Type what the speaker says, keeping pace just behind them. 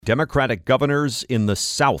Democratic governors in the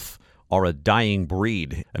South are a dying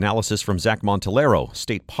breed. Analysis from Zach Montellaro,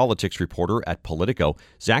 state politics reporter at Politico.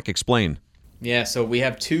 Zach, explain. Yeah, so we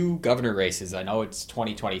have two governor races. I know it's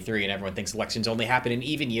 2023 and everyone thinks elections only happen in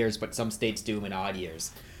even years, but some states do them in odd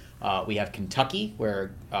years. We have Kentucky, where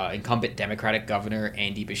incumbent Democratic Governor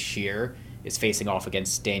Andy Beshear is facing off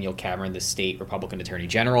against Daniel Cameron, the state Republican Attorney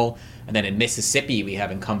General. And then in Mississippi, we have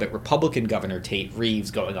incumbent Republican Governor Tate Reeves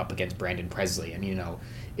going up against Brandon Presley. And,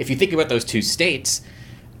 if you think about those two states,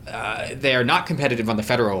 they are not competitive on the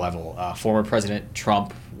federal level. Former President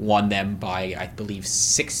Trump won them by, I believe,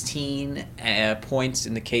 16 points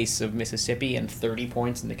in the case of Mississippi and 30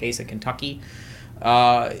 points in the case of Kentucky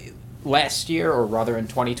last year, or rather in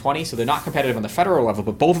 2020. So they're not competitive on the federal level,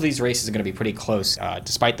 but both of these races are going to be pretty close,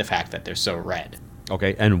 despite the fact that they're so red.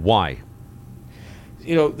 Okay, and why?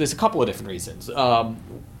 There's a couple of different reasons.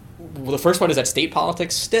 The first one is that state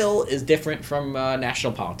politics still is different from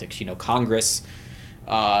national politics. Congress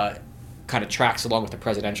kind of tracks along with the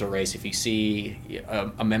presidential race. If you see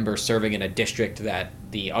a member serving in a district that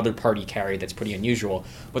the other party carried, that's pretty unusual.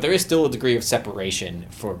 But there is still a degree of separation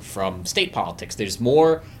from state politics. There's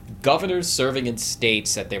more governors serving in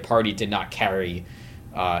states that their party did not carry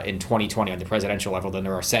in 2020 on the presidential level than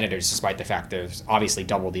there are senators, despite the fact there's obviously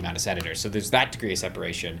double the amount of senators. So there's that degree of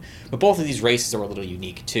separation. But both of these races are a little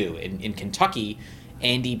unique, too. In Kentucky,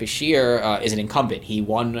 Andy Beshear is an incumbent. He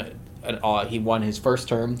won his first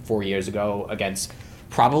term 4 years ago against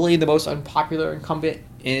probably the most unpopular incumbent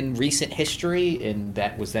in recent history, and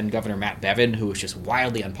that was then Governor Matt Bevin, who was just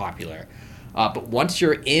wildly unpopular. But once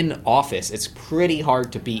you're in office, it's pretty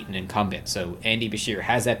hard to beat an incumbent. So Andy Beshear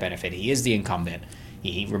has that benefit. He is the incumbent.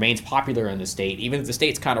 He remains popular in the state. Even if the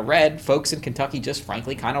state's kind of red, folks in Kentucky just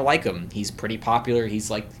frankly kind of like him. He's pretty popular. He's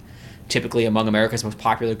like typically among America's most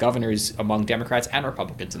popular governors among Democrats and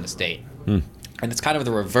Republicans in the state. And it's kind of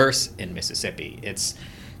the reverse in Mississippi. It's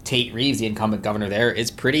Tate Reeves, the incumbent governor there, is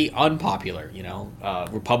pretty unpopular.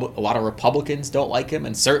 A lot of Republicans don't like him,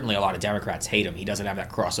 and certainly a lot of Democrats hate him. He doesn't have that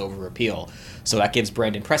crossover appeal. So that gives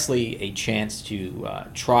Brandon Presley a chance to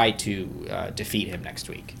try to defeat him next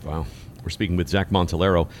week. Wow. We're speaking with Zach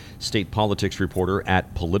Montellaro, state politics reporter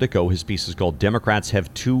at Politico. His piece is called Democrats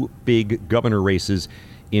Have Two Big Governor Races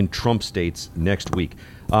in Trump States Next Week.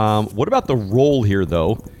 What about the role here,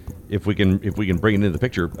 though? If we can bring it into the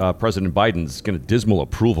picture, President Biden's going to dismal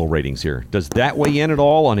approval ratings here. Does that weigh in at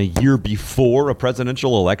all on a year before a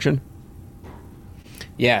presidential election?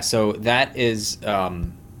 Yeah, so that is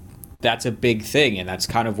that's a big thing, and that's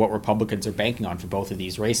kind of what Republicans are banking on for both of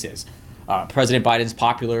these races. President Biden's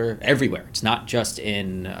popular everywhere. It's not just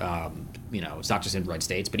in it's not just in red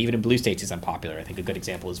states, but even in blue states he's unpopular. I think a good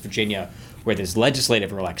example is Virginia, where there's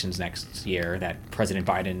legislative elections next year that President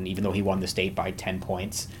Biden, even though he won the state by 10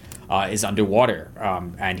 points, is underwater.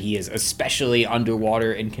 And he is especially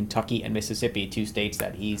underwater in Kentucky and Mississippi, two states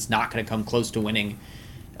that he's not going to come close to winning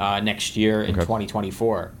next year in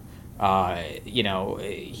 2024.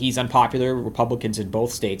 He's unpopular. Republicans in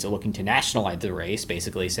both states are looking to nationalize the race,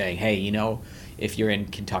 basically saying, hey, if you're in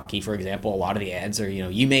Kentucky, for example, a lot of the ads are,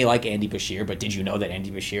 you may like Andy Beshear, but did you know that Andy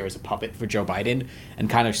Beshear is a puppet for Joe Biden? And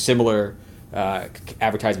kind of similar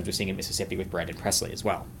advertisements we're seeing in Mississippi with Brandon Presley as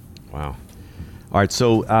well. Wow. All right.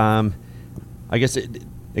 So I guess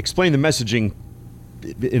explain the messaging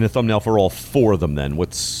in a thumbnail for all four of them then.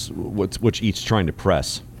 What's each trying to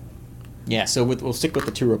press? Yeah, so we'll stick with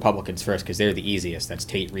the two Republicans first because they're the easiest. That's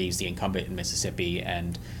Tate Reeves, the incumbent in Mississippi,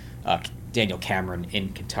 and Daniel Cameron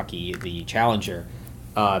in Kentucky, the challenger.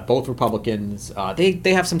 Both Republicans,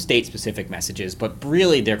 they have some state-specific messages, but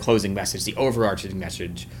really their closing message, the overarching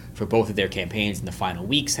message for both of their campaigns in the final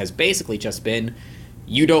weeks has basically just been,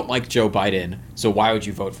 you don't like Joe Biden, so why would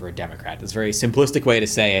you vote for a Democrat? It's a very simplistic way to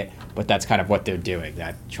say it, but that's kind of what they're doing,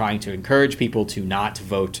 that trying to encourage people to not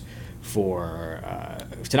vote for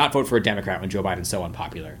a Democrat when Joe Biden's so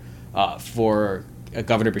unpopular. For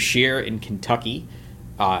Governor Beshear in Kentucky,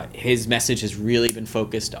 his message has really been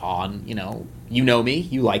focused on, you know me,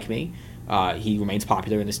 you like me. He remains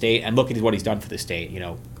popular in the state, and look at what he's done for the state.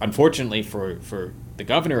 Unfortunately for the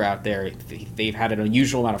governor out there, they've had an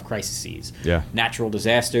unusual amount of crises. Yeah. Natural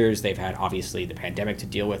disasters. They've had, obviously, the pandemic to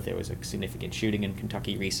deal with. There was a significant shooting in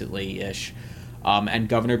Kentucky recently-ish. And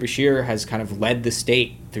Governor Beshear has kind of led the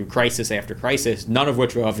state through crisis after crisis, none of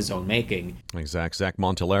which were of his own making. Zach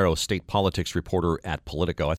Montellaro, state politics reporter at Politico.